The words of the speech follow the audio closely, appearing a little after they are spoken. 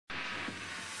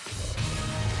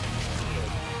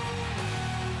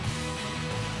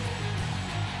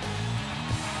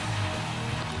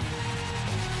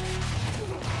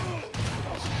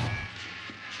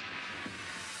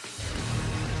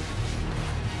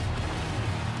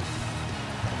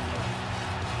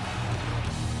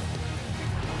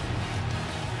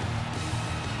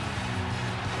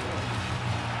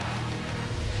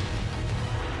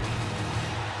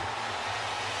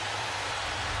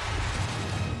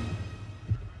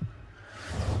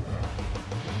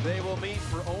They will meet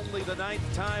for only the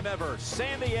 9th time ever.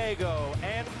 San Diego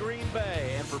and Green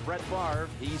Bay. And for Brett Favre,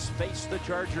 he's faced the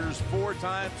Chargers 4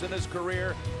 times in his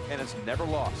career and has never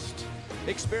lost.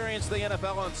 Experience the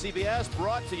NFL on CBS,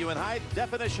 brought to you in high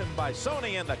definition by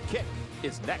Sony, and the kick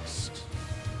is next.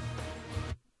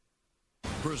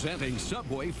 Presenting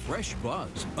Subway Fresh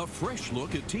Buzz, a fresh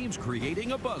look at teams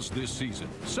creating a buzz this season.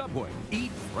 Subway,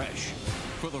 eat fresh.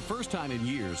 For the first time in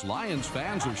years, Lions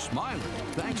fans are smiling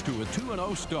thanks to a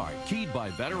 2-0 start keyed by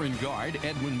veteran guard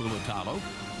Edwin Mulitalo,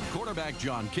 quarterback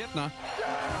John Kitna,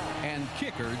 and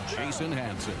kicker Jason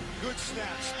Hansen. Good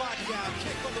snap, spot down,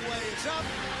 kick on the way, it's up,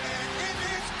 and it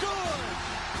is good!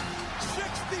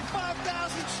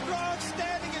 65,000 strong,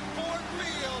 standing in Ford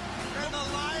Field, and the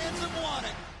Lions have won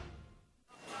it.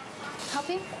 Help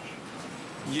you?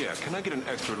 Yeah, can I get an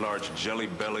extra large jelly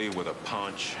belly with a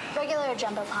punch? Regular or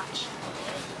jumbo punch?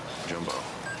 Jumbo.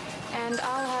 And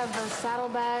I'll have the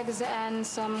saddlebags and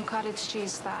some cottage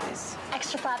cheese thighs.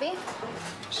 Extra flabby?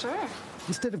 Sure.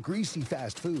 Instead of greasy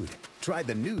fast food, try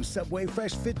the new Subway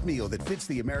Fresh Fit Meal that fits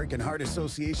the American Heart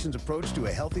Association's approach to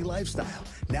a healthy lifestyle.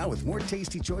 Now with more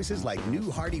tasty choices like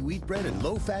new hearty wheat bread and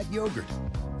low-fat yogurt.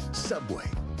 Subway.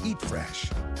 Eat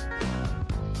fresh.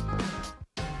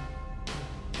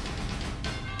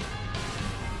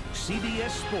 CBS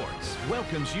Sports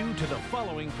welcomes you to the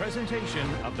following presentation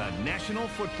of the National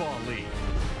Football League.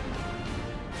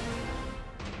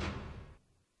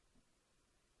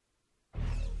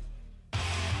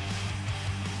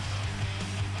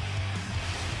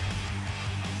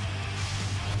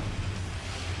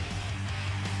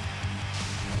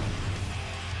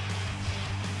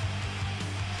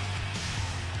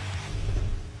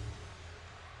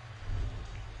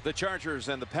 The Chargers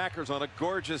and the Packers on a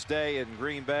gorgeous day in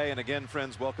Green Bay. And again,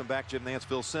 friends, welcome back. Jim Nance,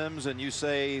 Phil Simms. And you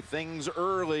say things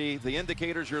early, the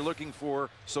indicators you're looking for,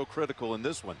 so critical in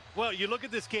this one. Well, you look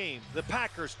at this game, the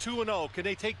Packers 2-0. Can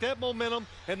they take that momentum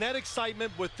and that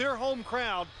excitement with their home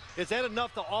crowd? Is that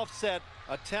enough to offset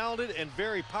a talented and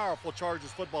very powerful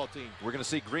Chargers football team? We're going to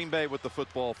see Green Bay with the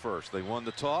football first. They won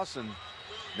the toss, and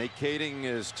Nate Kading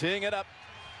is teeing it up.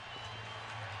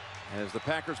 As the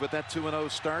Packers with that 2-0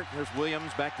 start. There's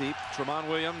Williams back deep. Tramon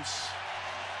Williams.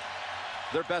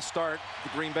 Their best start, the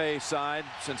Green Bay side,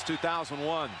 since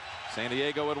 2001. San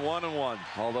Diego at 1-1.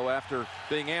 Although after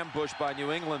being ambushed by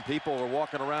New England, people are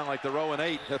walking around like they're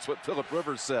 0-8. That's what Phillip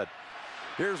Rivers said.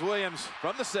 Here's Williams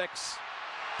from the 6.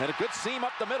 And a good seam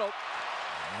up the middle.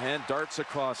 And darts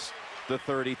across the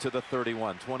 30 to the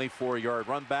 31. 24-yard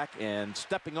run back, and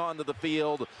stepping onto the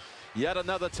field yet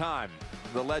another time,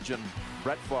 the legend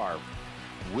Brett Favre.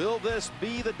 Will this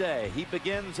be the day? He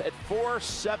begins at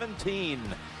 4:17.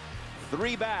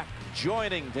 3 back,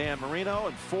 joining Dan Marino,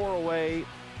 and 4 away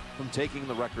from taking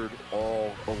the record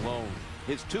all alone.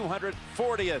 His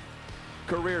 240th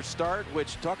career start,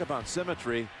 which, talk about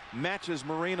symmetry, matches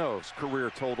Marino's career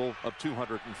total of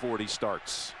 240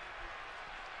 starts.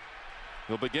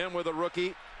 He'll begin with a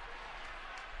rookie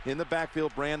in the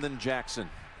backfield, Brandon Jackson.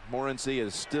 Morency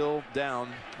is still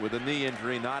down with a knee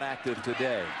injury, not active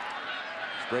today.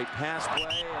 Straight pass play,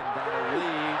 and Donald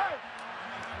Lee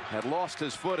had lost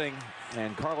his footing,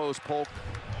 and Carlos Polk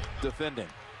defending.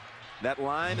 That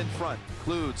line in front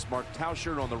includes Mark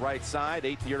Tauscher on the right side,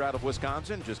 8th year out of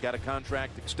Wisconsin, just got a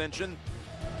contract extension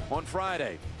on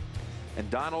Friday. And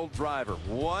Donald Driver,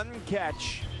 1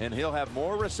 catch, and he'll have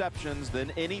more receptions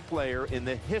than any player in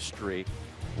the history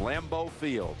Lambeau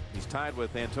Field. He's tied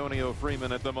with Antonio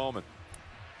Freeman at the moment.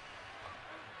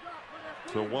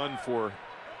 So 1 for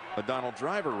a Donald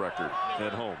Driver record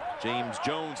at home. James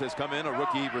Jones has come in, a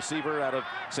rookie receiver out of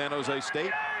San Jose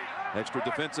State. Extra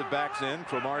defensive backs in,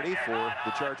 Cromartie for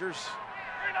the Chargers.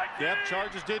 Yep,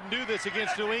 Chargers didn't do this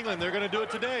against New England. They're going to do it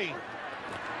today.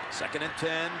 2nd and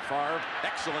 10, Favre,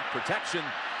 excellent protection.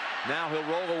 Now he'll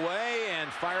roll away and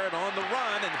fire it on the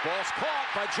run, and the ball's caught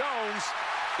by Jones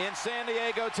in San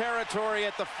Diego territory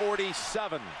at the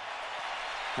 47.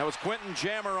 That was Quentin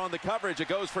Jammer on the coverage. It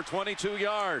goes for 22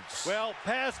 yards. Well,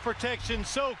 pass protection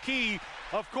so key.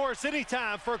 Of course,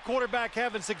 anytime for a quarterback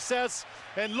having success.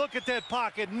 And look at that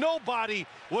pocket. Nobody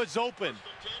was open.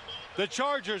 The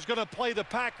Chargers going to play the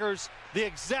Packers the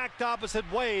exact opposite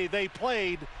way they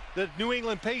played the New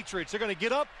England Patriots. They're going to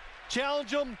get up,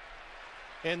 challenge them,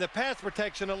 and the pass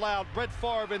protection allowed Brett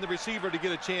Favre and the receiver to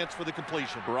get a chance for the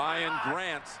completion. Brian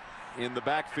Grant in the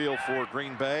backfield for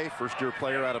Green Bay, first-year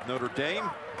player out of Notre Dame.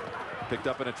 Picked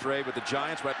up in a trade with the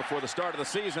Giants right before the start of the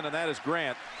season, and that is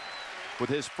Grant with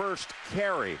his first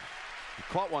carry. He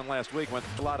caught one last week, went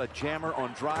a lot of Jammer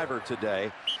on Driver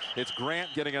today. It's Grant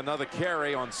getting another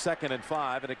carry on 2nd and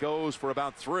 5, and it goes for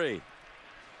about 3.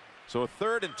 So a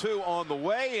 3rd and 2 on the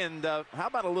way, and how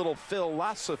about a little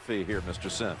philosophy here,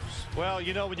 Mr. Sims? Well,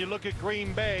 you know, when you look at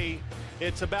Green Bay,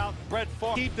 it's about Brett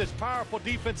Favre. Keep this powerful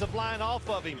defensive line off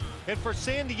of him. And for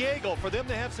San Diego, for them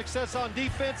to have success on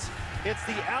defense, it's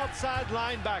the outside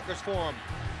linebackers for them.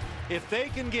 If they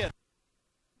can get...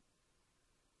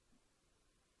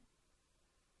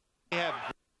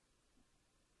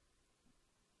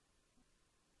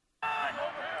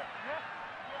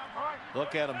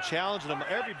 Look at them challenging them.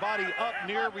 Everybody up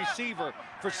near receiver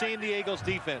for San Diego's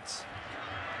defense.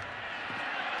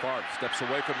 Farve steps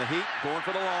away from the heat, going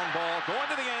for the long ball, going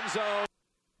to the end zone.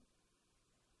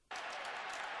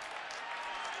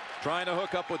 Trying to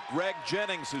hook up with Greg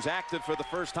Jennings, who's active for the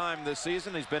first time this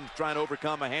season. He's been trying to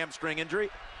overcome a hamstring injury.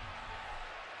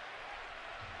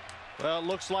 Well, it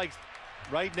looks like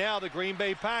right now the Green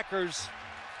Bay Packers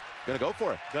gonna go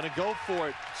for it. Gonna go for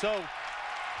it. So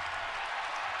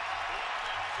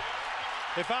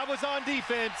if I was on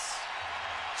defense,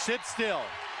 sit still.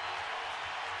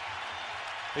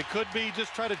 It could be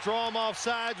just try to draw them off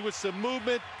sides with some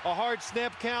movement, a hard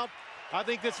snap count. I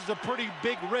think this is a pretty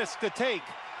big risk to take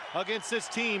against this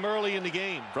team early in the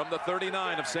game. From the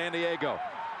 39 of San Diego.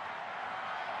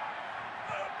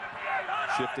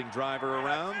 Shifting driver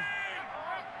around.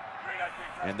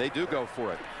 And they do go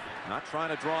for it. Not trying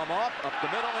to draw them off. Up the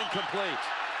middle, incomplete.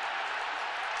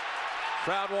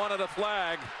 Crowd wanted a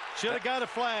flag. Should have got a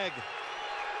flag.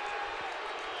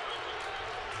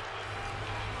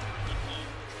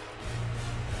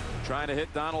 Trying to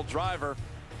hit Donald Driver.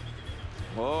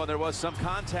 Oh, there was some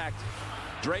contact.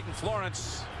 Drayton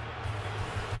Florence.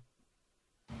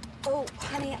 Oh,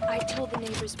 honey, I told the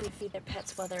neighbors we'd feed their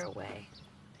pets while they're away.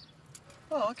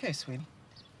 Oh, okay, sweetie.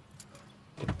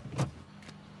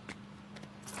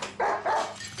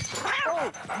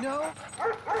 Oh, no.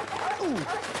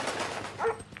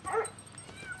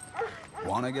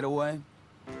 Want to get away?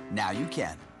 Now you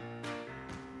can.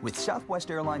 With Southwest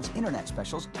Airlines Internet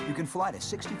Specials, you can fly to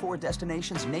 64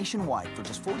 destinations nationwide for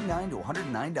just $49 to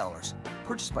 $109.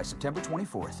 Purchased by September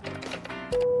 24th.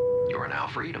 You are now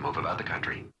free to move about the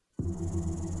country.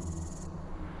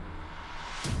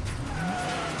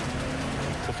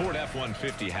 The Ford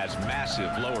F-150 has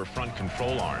massive lower front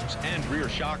control arms and rear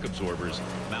shock absorbers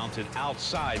mounted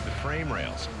outside the frame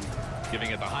rails,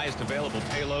 giving it the highest available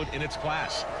payload in its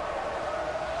class.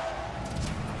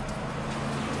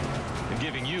 And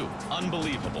giving you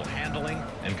unbelievable handling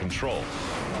and control.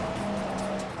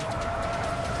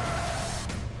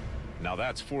 Now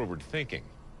that's forward thinking.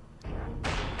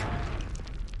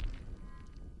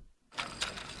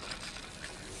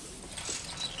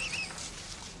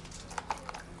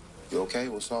 You okay?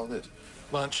 What's all this?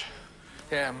 Lunch.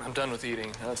 Yeah, I'm done with eating.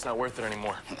 It's not worth it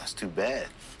anymore. That's too bad.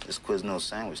 This Quiznos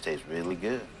sandwich tastes really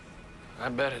good. I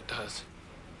bet it does.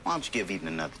 Why don't you give eating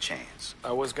another chance?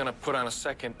 I was gonna put on a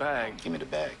second bag. Give me the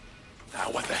bag. Ah,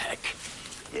 what the heck?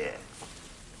 Yeah.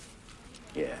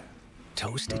 Yeah.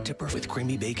 Toasted dipper with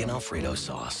creamy bacon Alfredo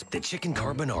sauce. The chicken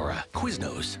carbonara.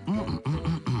 Quiznos.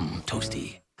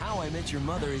 Toasty. How I Met Your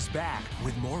Mother is back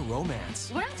with more romance.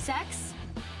 We're not sex.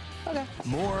 Okay.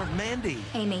 More Mandy.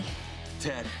 Amy.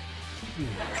 Ted.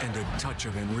 And a touch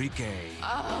of Enrique.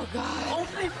 Oh, God. Oh,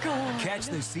 my God. Catch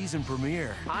the season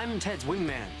premiere. I'm Ted's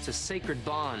wingman. It's a sacred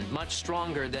bond, much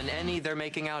stronger than any they're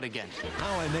making out again.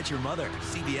 How I Met Your Mother.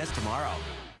 CBS tomorrow.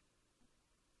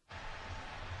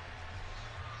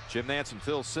 Jim Nantz and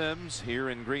Phil Simms here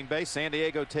in Green Bay. San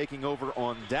Diego taking over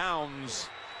on downs.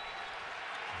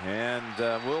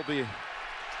 And we'll be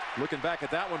looking back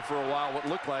at that one for a while. What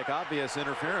looked like obvious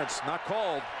interference, not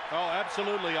called. Oh,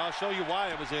 absolutely. I'll show you why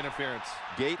it was interference.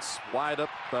 Gates wide up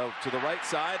to the right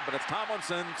side, but it's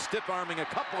Tomlinson stiff-arming a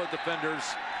couple of defenders.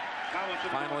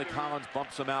 Finally, Collins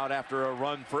bumps him out after a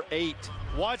run for 8.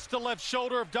 Watch the left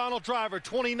shoulder of Donald Driver,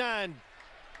 29.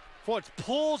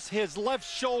 Pulls his left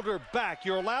shoulder back.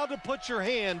 You're allowed to put your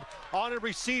hand on a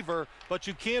receiver, but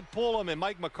you can't pull him. And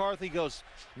Mike McCarthy goes,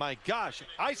 my gosh,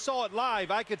 I saw it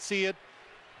live. I could see it.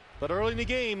 But early in the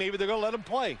game, maybe they're going to let him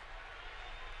play.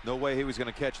 No way he was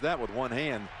going to catch that with one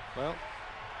hand. Well,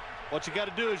 what you got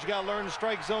to do is you got to learn the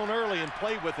strike zone early and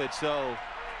play with it. So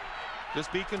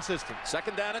just be consistent.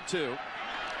 2nd down and 2.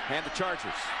 And the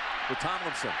Chargers with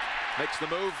Tomlinson. Makes the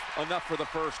move enough for the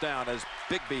first down as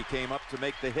Bigby came up to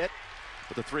make the hit.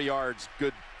 But the 3 yards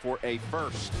good for a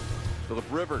first. Philip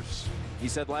Rivers, he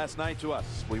said last night to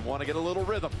us, we want to get a little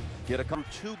rhythm. Get a couple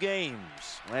 2 games.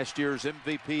 Last year's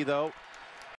MVP, though,